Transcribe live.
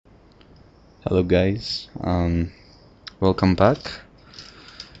Hello guys, welcome back.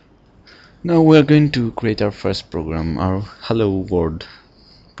 Now we're going to create our first program, our Hello World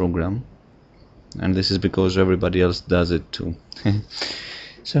program, and this is because everybody else does it too.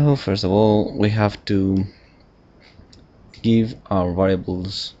 So first of all, we have to give our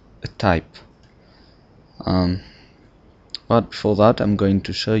variables a type. But before that, I'm going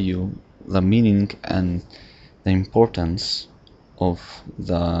to show you the meaning and the importance of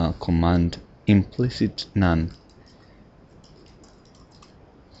the command implicit none.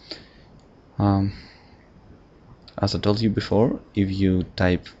 As I told you before, if you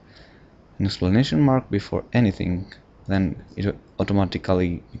type an exclamation mark before anything, then it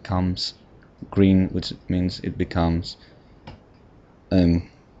automatically becomes green, which means it becomes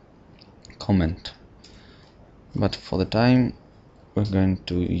comment. But for the time, we're going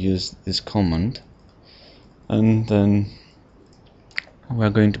to use this command, and then we're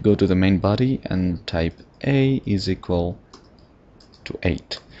going to go to the main body and type a is equal to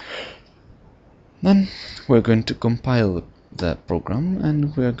 8. Then we're going to compile the program,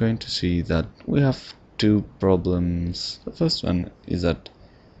 and we're going to see that we have two problems. The first one is that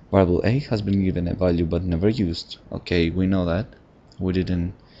variable a has been given a value but never used. Okay, we know that. We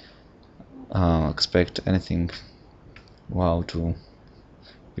didn't expect anything wow to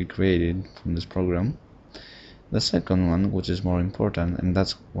be created from this program. The second one, which is more important, and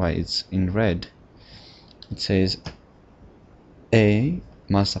that's why it's in red, it says a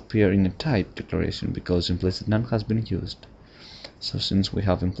must appear in a type declaration because implicit none has been used. So since we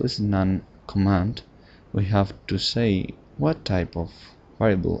have implicit none command, we have to say what type of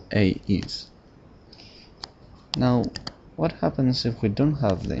variable a is. Now, what happens if we don't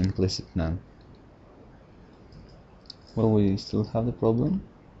have the implicit none? Will we still have the problem?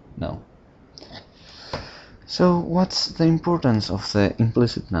 No. So what's the importance of the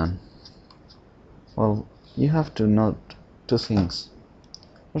implicit none? Well, you have to note two things.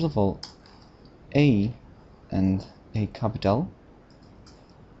 First of all, a and a capital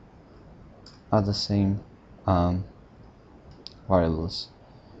are the same variables.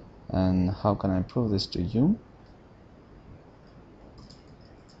 And how can I prove this to you?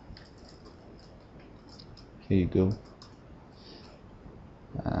 Here you go.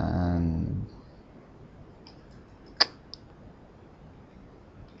 And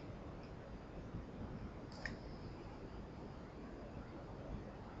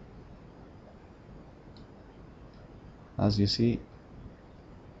as you see,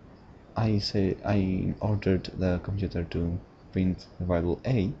 I ordered the computer to print the variable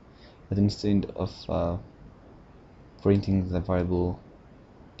a, but instead of printing the variable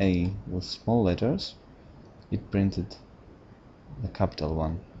a with small letters, it printed the capital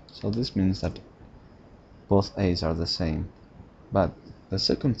one. So this means that both a's are the same. But the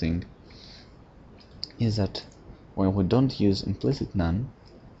second thing is that when we don't use implicit none,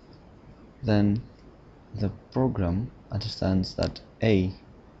 then the program understands that a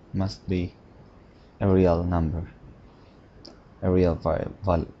must be a real number, a real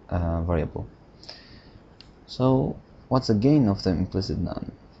variable. So what's the gain of the implicit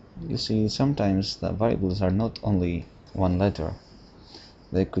none? You see, sometimes the variables are not only one letter.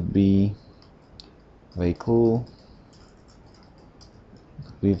 They could be vehicle,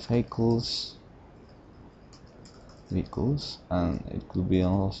 vehicles, and it could be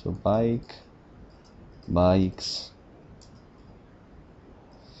also bike, bikes,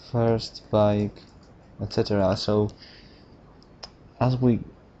 first bike, etc. So as we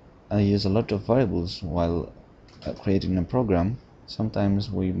use a lot of variables while creating a program, sometimes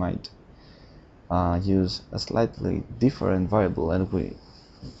we might use a slightly different variable and we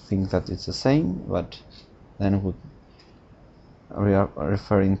think that it's the same, but then we are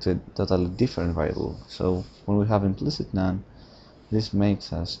referring to a totally different variable. So when we have implicit none, this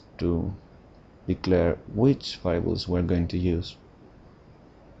makes us to declare which variables we're going to use.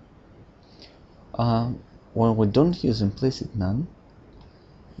 When we don't use implicit none,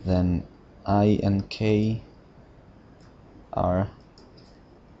 then I and k are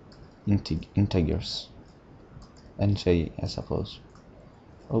integers, and j, I suppose.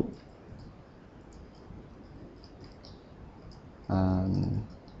 And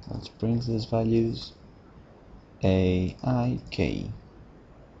let's print these values a, I, k.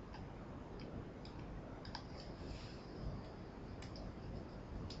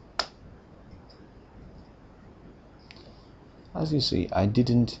 As you see, I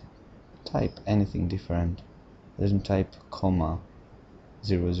didn't type anything different. I didn't type comma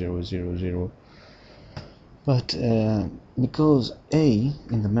 0000, but because a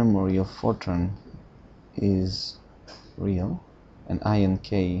in the memory of fortran is real, and I and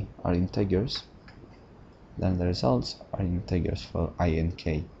k are integers, then the results are integers for I and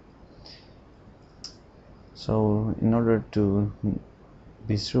k. So in order to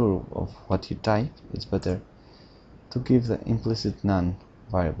be sure of what you type, it's better to give the implicit none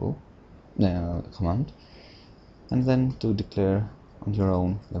variable command, and then to declare on your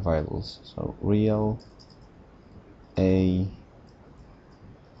own the variables. So real a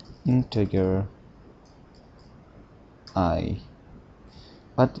integer I,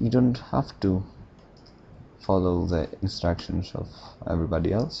 but you don't have to follow the instructions of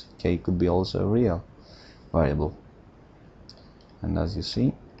everybody else. K could be also a real variable, and as you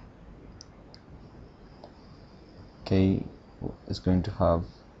see, K is going to have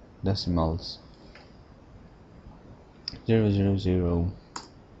decimals 000.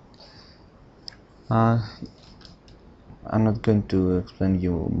 I'm not going to explain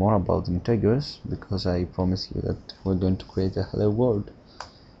you more about integers because I promise you that we're going to create a Hello World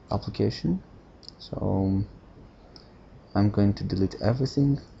application. So I'm going to delete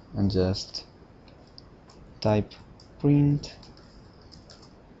everything and just type print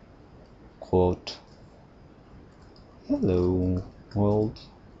quote hello world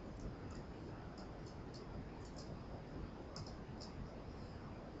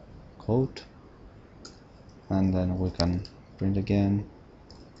quote, and then we can print again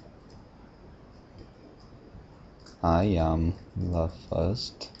I am the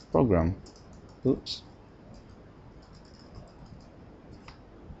first program. Oops.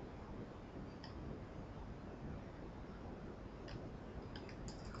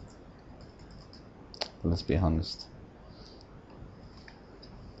 Let's be honest.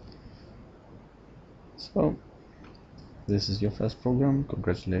 So this is your first program.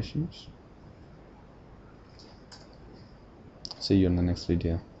 Congratulations. See you in the next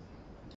video.